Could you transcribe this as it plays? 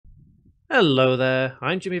Hello there,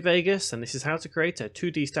 I'm Jimmy Vegas and this is how to create a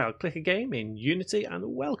 2D style clicker game in Unity,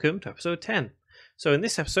 and welcome to episode 10. So in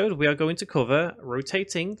this episode we are going to cover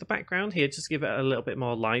rotating the background here just to give it a little bit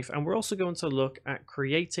more life, and we're also going to look at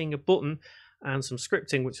creating a button and some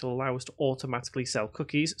scripting which will allow us to automatically sell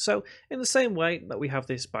cookies. So in the same way that we have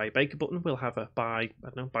this buy baker button, we'll have a buy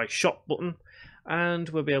shop button, and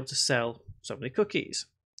we'll be able to sell so many cookies.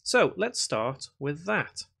 So let's start with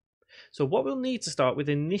that. So what we'll need to start with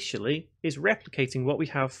initially is replicating what we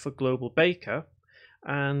have for Global Baker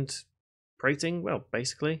and creating, well,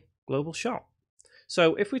 basically Global Shop.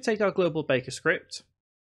 So if we take our Global Baker script,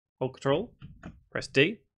 hold Control, press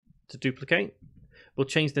D to duplicate, we'll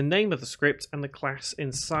change the name of the script and the class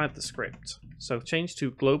inside the script. So change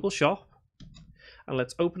to Global Shop, and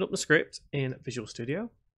let's open up the script in Visual Studio,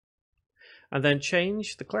 and then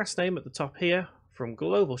change the class name at the top here from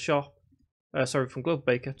Global Shop from Global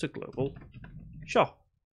Baker to Global Shop.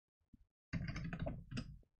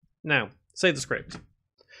 Now, save the script.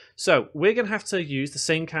 So we're going to have to use the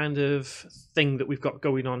same kind of thing that we've got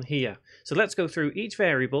going on here. So let's go through each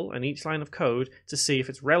variable and each line of code to see if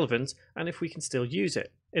it's relevant and if we can still use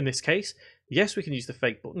it. In this case, yes, we can use the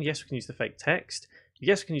fake button. Yes, we can use the fake text.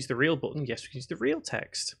 Yes, we can use the real button. Yes, we can use the real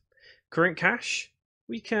text. Current cache,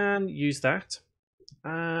 we can use that.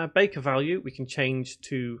 Baker value, we can change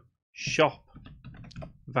to shop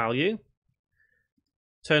value.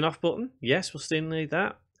 Turn off button, yes, we'll still need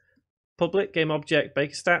that. Public game object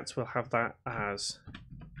baker stats, we'll have that as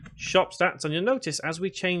shop stats. And you'll notice as we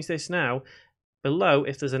change this now, below,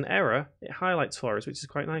 if there's an error, it highlights for us, which is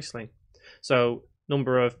quite nicely. So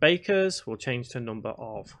number of bakers will change to number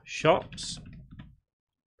of shops.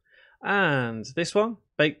 And this one,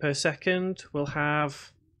 bake per second, we'll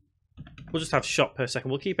just have shop per second.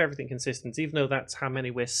 We'll keep everything consistent, even though that's how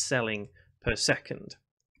many we're selling per second.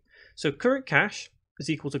 So current cache is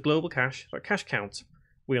equal to global cache, or cache count.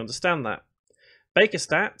 We understand that. Baker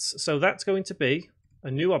stats, so that's going to be a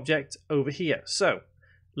new object over here. So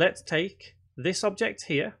let's take this object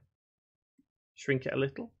here, shrink it a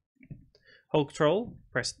little, hold Control,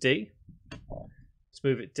 press D, let's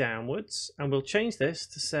move it downwards, and we'll change this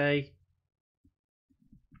to say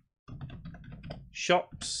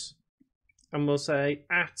shops, and we'll say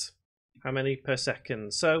at how many per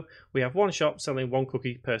second. So we have one shop selling one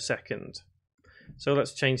cookie per second. So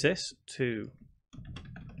let's change this to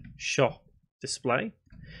shop display.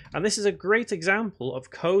 And this is a great example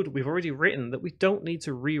of code we've already written that we don't need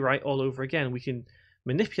to rewrite all over again. We can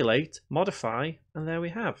manipulate, modify, and there we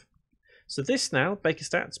have. So this now, Baker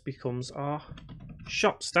stats, becomes our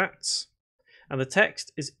shop stats. And the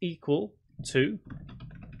text is equal to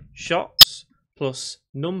shops plus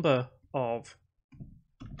number of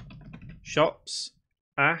shops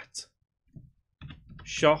at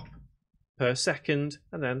shop per second,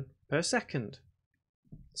 and then per second.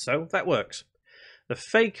 So that works. The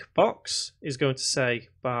fake box is going to say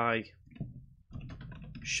by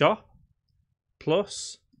shop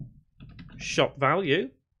plus shop value,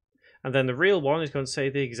 and then the real one is going to say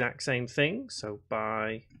the exact same thing. So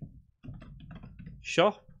by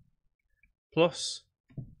shop plus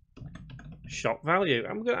shop value.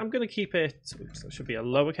 I'm going to keep it, oops, that should be a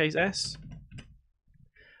lowercase s,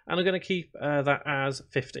 and I'm going to keep that as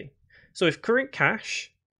 50. So if current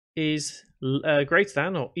cache is greater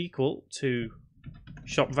than or equal to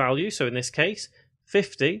shop value, so in this case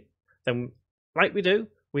 50, then like we do,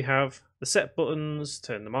 we have the set buttons,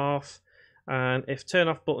 turn them off, and if turn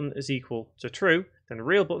off button is equal to true, then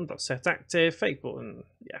real button dot set active, fake button,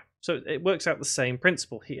 yeah. So it works out the same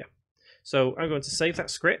principle here. So I'm going to save that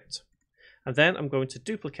script, and then I'm going to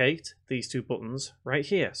duplicate these two buttons right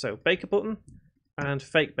here. So baker button and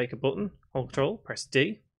fake baker button, hold Control, press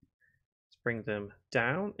D. Let's bring them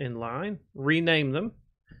down in line, rename them.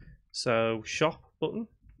 So shop button,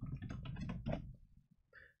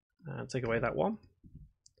 and take away that one.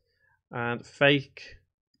 And fake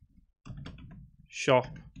shop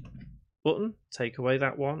button, take away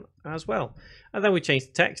that one as well. And then we change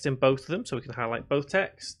the text in both of them, so we can highlight both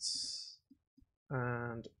texts.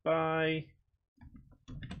 And buy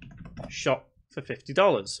shop for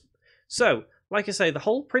 $50. So, like I say, the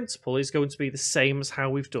whole principle is going to be the same as how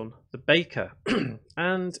we've done the baker.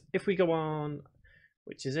 And if we go on,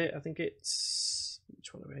 which is it? I think it's,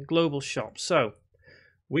 which one are we in? Global shop. So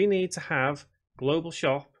we need to have global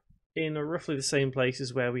shop in roughly the same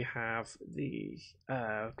places where we have the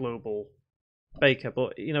global baker,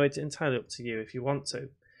 but you know, it's entirely up to you if you want to.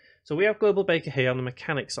 So we have global baker here on the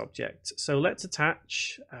mechanics object. So let's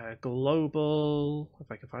attach global,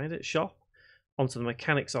 if I can find it, shop onto the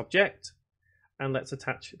mechanics object, and let's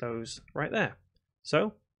attach those right there.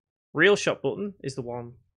 So real shop button is the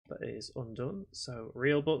one that is undone. So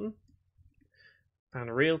real button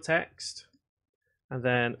and real text, and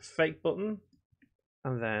then fake button,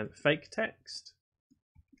 and then fake text.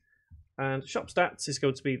 And shop stats is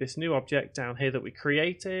going to be this new object down here that we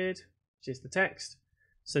created, which is the text.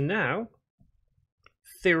 So now,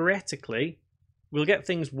 theoretically, we'll get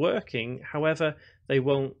things working. However, they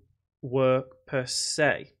won't work per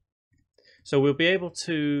se. So we'll be able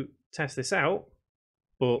to test this out,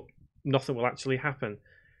 but nothing will actually happen.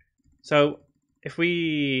 So if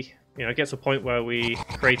we get to a point where we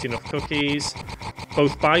create enough cookies,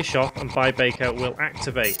 both buy shop and buy baker will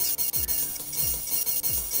activate.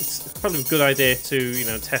 It's probably a good idea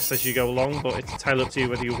to test as you go along, but it's entirely up to you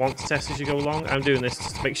whether you want to test as you go along. I'm doing this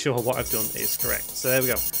just to make sure what I've done is correct. So there we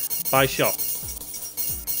go, buy shop.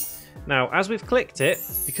 Now, as we've clicked it,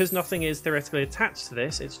 because nothing is theoretically attached to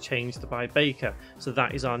this, it's changed the buy baker. So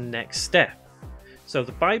that is our next step. So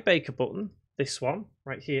the buy baker button, this one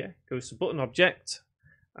right here, goes to button object,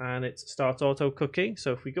 and it's start auto cookie.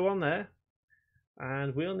 So if we go on there,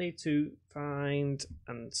 and we'll need to find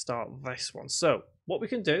and start this one. So what we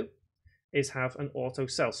can do is have an auto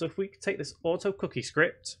sell. So if we take this auto cookie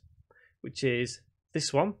script, which is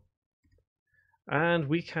this one, and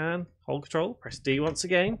we can hold control, press D once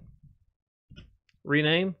again,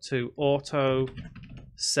 rename to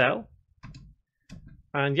AutoSell,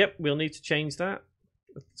 and yep, we'll need to change that.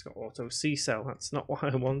 It's got auto C sell. That's not what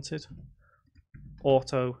I wanted.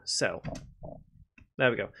 AutoSell.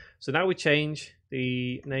 There we go. So now we change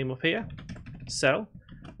the name up here, sell.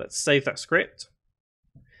 Let's save that script.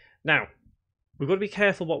 Now we've got to be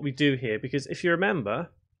careful what we do here, because if you remember,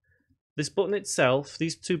 this button itself,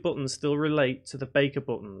 these two buttons still relate to the baker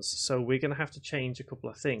buttons. So we're going to have to change a couple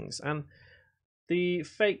of things. And the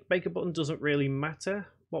fake baker button doesn't really matter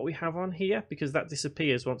what we have on here, because that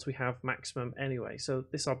disappears once we have maximum anyway. So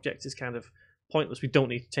this object is kind of pointless. We don't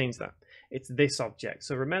need to change that. It's this object.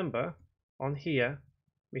 So remember, on here,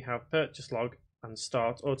 we have purchase log and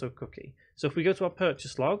start auto cookie. So if we go to our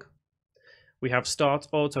purchase log, we have start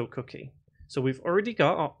auto cookie. So we've already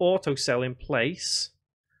got our auto sell in place.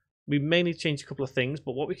 We may need to change a couple of things,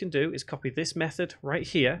 but what we can do is copy this method right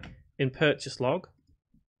here in purchase log,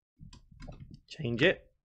 change it.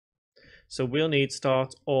 So we'll need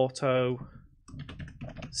start auto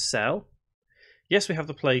sell. Yes, we have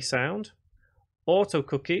the play sound. Auto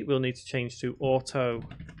cookie we'll need to change to auto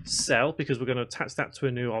sell, because we're going to attach that to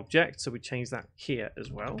a new object. So we change that here as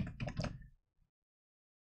well.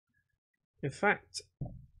 In fact,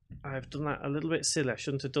 I've done that a little bit silly. I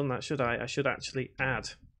shouldn't have done that, should I? I should actually add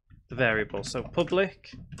the variable. So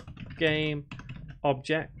public game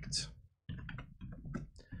object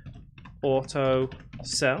auto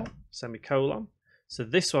sell semicolon. So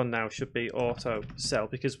this one now should be auto sell,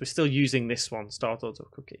 because we're still using this one, start auto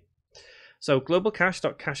cookie. So global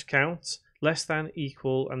cache.cache count less than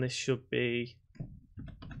equal, and this should be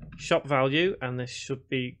shop value, and this should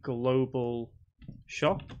be global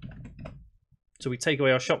shop. So we take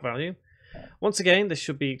away our shop value. Once again, this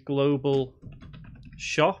should be global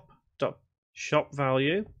shop.shop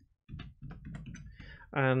value,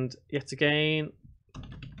 and yet again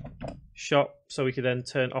shop, so we can then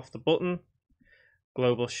turn off the button,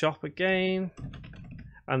 global shop again,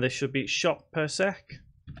 and this should be shop per sec.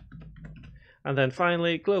 And then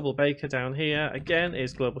finally, global baker down here again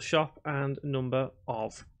is global shop and number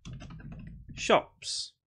of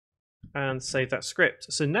shops, and save that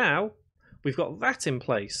script. So now we've got that in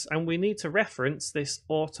place, and we need to reference this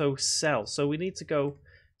auto sell. So we need to go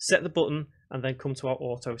set the button and then come to our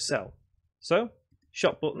auto sell. So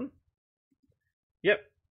shop button, yep,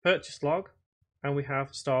 purchase log, and we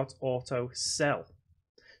have start auto sell.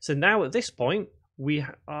 So now at this point, we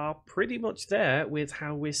are pretty much there with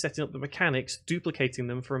how we're setting up the mechanics, duplicating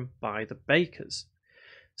them from buy the bakers.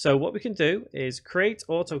 So what we can do is create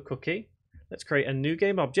auto cookie. Let's create a new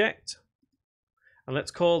game object, and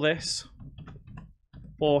let's call this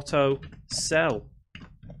auto sell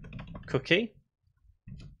cookie.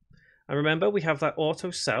 And remember, we have that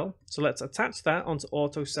auto sell, so let's attach that onto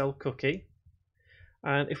auto sell cookie.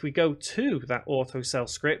 And if we go to that auto sell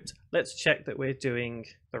script, let's check that we're doing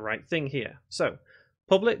the right thing here. So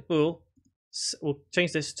public bool, we'll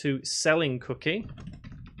change this to selling cookie.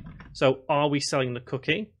 So are we selling the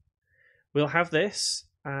cookie? We'll have this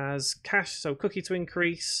as cache, so cookie to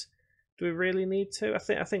increase. Do we really need to? I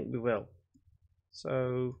think we will.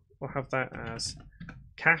 So we'll have that as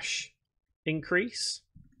cache increase,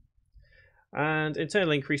 and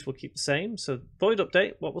internal increase will keep the same. So void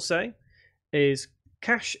update, what we'll say is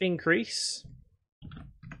cache increase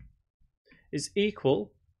is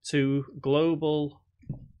equal to global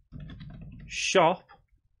shop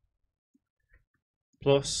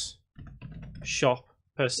plus shop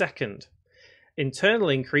per second. Internal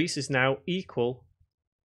increase is now equal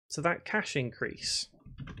to that cash increase.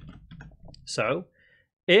 So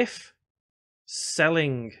if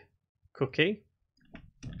selling cookie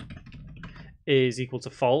is equal to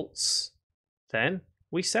false, then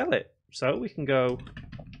we sell it. So we can go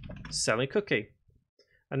selling cookie.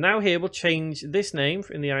 And now here we'll change this name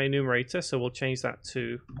in the IEnumerator. So we'll change that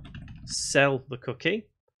to sell the cookie,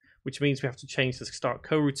 which means we have to change the start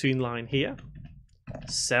coroutine line here.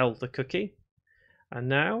 Sell the cookie. And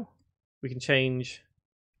now we can change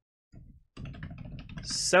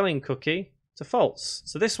selling cookie to false.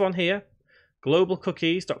 So this one here, global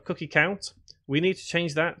cookies.cookie count, we need to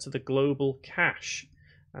change that to the global cache.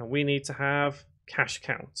 And we need to have cache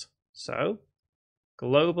count. So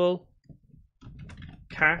global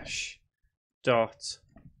cache dot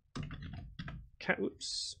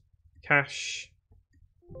cache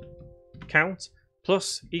count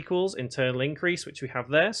plus equals internal increase, which we have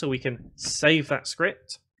there, so we can save that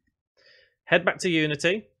script. Head back to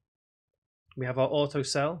Unity. We have our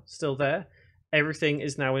AutoSell still there. Everything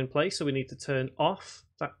is now in place, so we need to turn off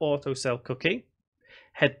that AutoSell cookie.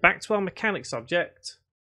 Head back to our mechanics object,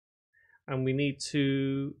 and we need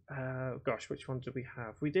to, gosh, which one did we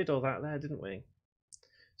have? We did all that there, didn't we?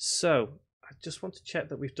 So I just want to check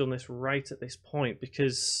that we've done this right at this point,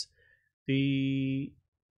 because the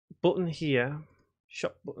button here,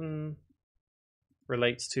 shop button,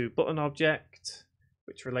 relates to button object,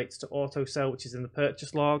 which relates to AutoSell, which is in the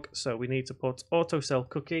purchase log. So we need to put AutoSell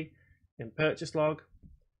cookie in purchase log,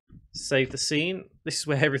 save the scene. This is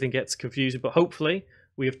where everything gets confusing, but hopefully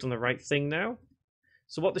we have done the right thing now.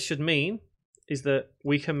 So what this should mean is that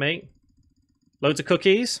we can make loads of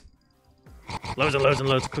cookies, loads and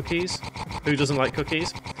loads of cookies. Who doesn't like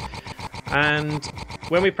cookies? And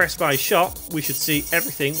when we press buy shop, we should see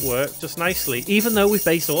everything work just nicely. Even though we've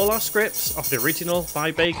based all our scripts off the original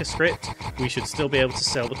buy baker script, we should still be able to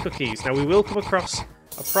sell the cookies. Now we will come across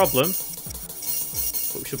a problem,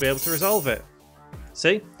 but we should be able to resolve it.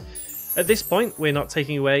 See? At this point, we're not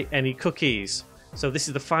taking away any cookies. So this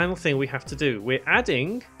is the final thing we have to do. We're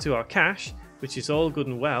adding to our cache, which is all good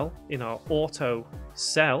and well in our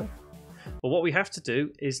AutoSell. But what we have to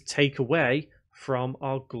do is take away from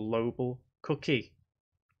our global cookie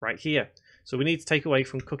right here. So we need to take away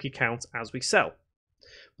from cookie count as we sell.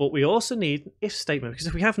 But we also need an if statement, because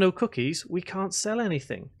if we have no cookies, we can't sell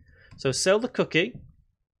anything. So sell the cookie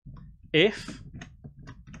if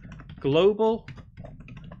global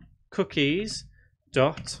cookies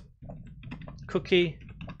dot cookie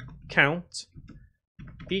count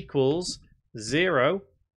equals 0,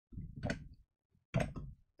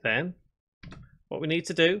 then what we need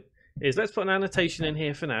to do is let's put an annotation in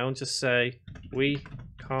here for now and just say we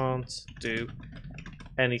can't do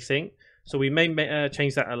anything. So we may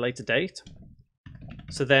change that at a later date.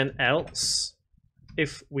 So then else,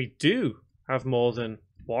 if we do have more than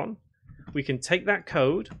one, we can take that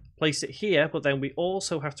code, place it here, but then we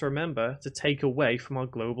also have to remember to take away from our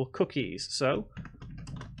global cookies. So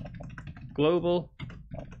global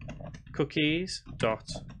cookies dot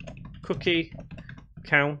cookie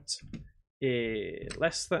count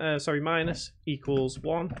less than minus equals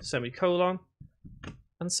 1 semicolon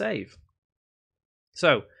and save.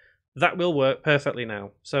 So that will work perfectly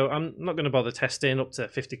now. So I'm not going to bother testing up to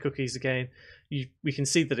 50 cookies again. We can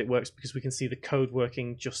see that it works because we can see the code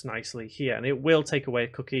working just nicely here, and it will take away a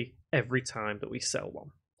cookie every time that we sell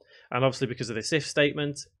one. And obviously because of this if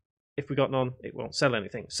statement, if we got none, it won't sell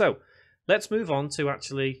anything. So let's move on to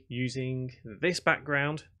actually using this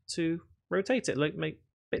background to rotate it, make it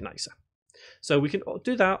a bit nicer. So we can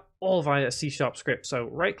do that all via a C# script. So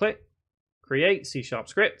right click, create C#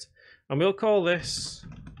 script, and we'll call this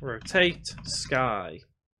rotate sky.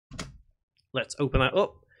 Let's open that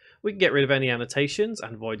up. We can get rid of any annotations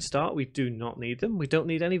and void start. We do not need them. We don't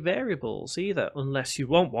need any variables either, unless you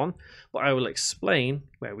want one, but I will explain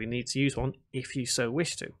where we need to use one if you so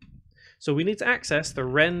wish to. So we need to access the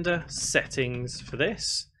render settings for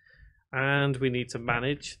this, and we need to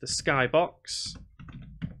manage the skybox,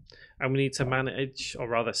 and we need to manage, or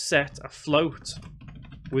rather set, a float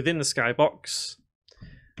within the skybox.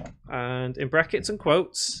 And in brackets and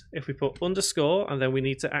quotes, if we put underscore, and then we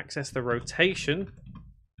need to access the rotation,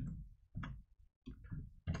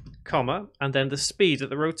 comma, and then the speed of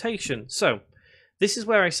the rotation. So this is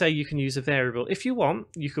where I say you can use a variable. If you want,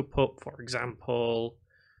 you could put, for example,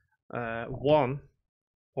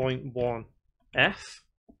 1.1f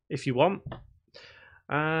if you want,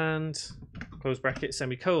 and close bracket,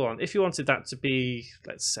 semicolon. If you wanted that to be,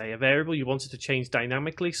 let's say, a variable you wanted to change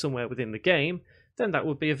dynamically somewhere within the game, then that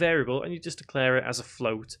would be a variable, and you just declare it as a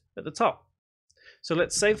float at the top. So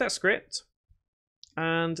let's save that script.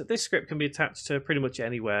 And this script can be attached to pretty much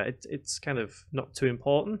anywhere. It's kind of not too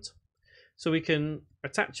important. So we can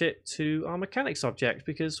attach it to our mechanics object,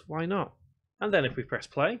 because why not? And then if we press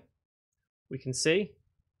play, we can see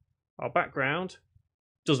our background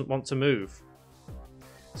doesn't want to move.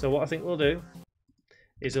 So what I think we'll do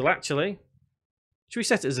is we'll actually, should we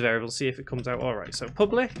set it as a variable, see if it comes out all right. So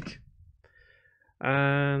public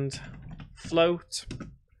and float.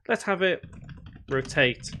 Let's have it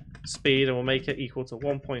rotate speed, and we'll make it equal to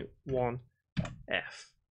 1.1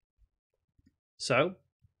 f. So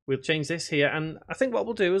we'll change this here, and I think what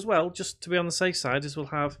we'll do as well, just to be on the safe side, is we'll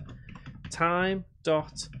have time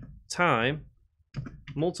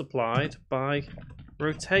multiplied by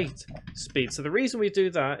rotate speed. So the reason we do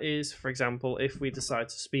that is, for example, if we decide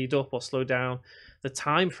to speed up or slow down the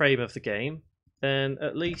time frame of the game, then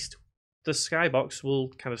at least the skybox will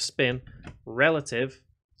kind of spin relative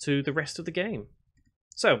to the rest of the game.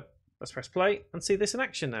 So let's press play and see this in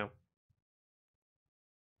action now.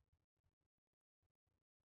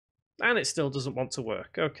 And it still doesn't want to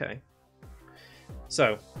work. Okay.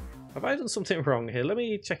 So have I done something wrong here? Let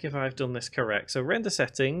me check if I've done this correct. So render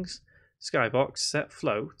settings, skybox, set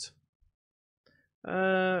float.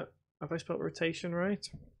 Have I spelled rotation right?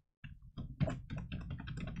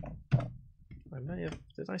 I may have.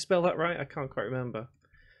 Did I spell that right? I can't quite remember.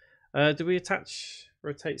 Do we attach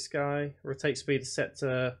rotate sky? Rotate speed is set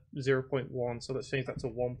to 0.1, so let's change that to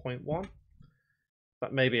 1.1.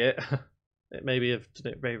 That may be it. It may be have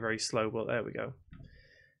done it very, very slow, but there we go.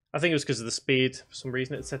 I think it was because of the speed. For some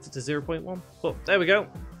reason it set it to 0.1, but there we go.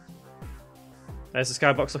 There's the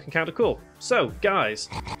skybox looking kind of cool. So, guys,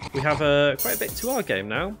 we have quite a bit to our game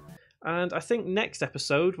now. And I think next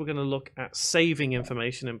episode we're going to look at saving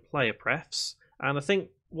information in player prefs. And I think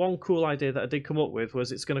one cool idea that I did come up with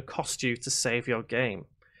was it's going to cost you to save your game.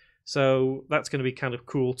 So that's going to be kind of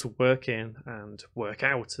cool to work in and work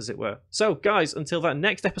out, as it were. So, guys, until that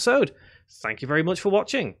next episode, thank you very much for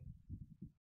watching.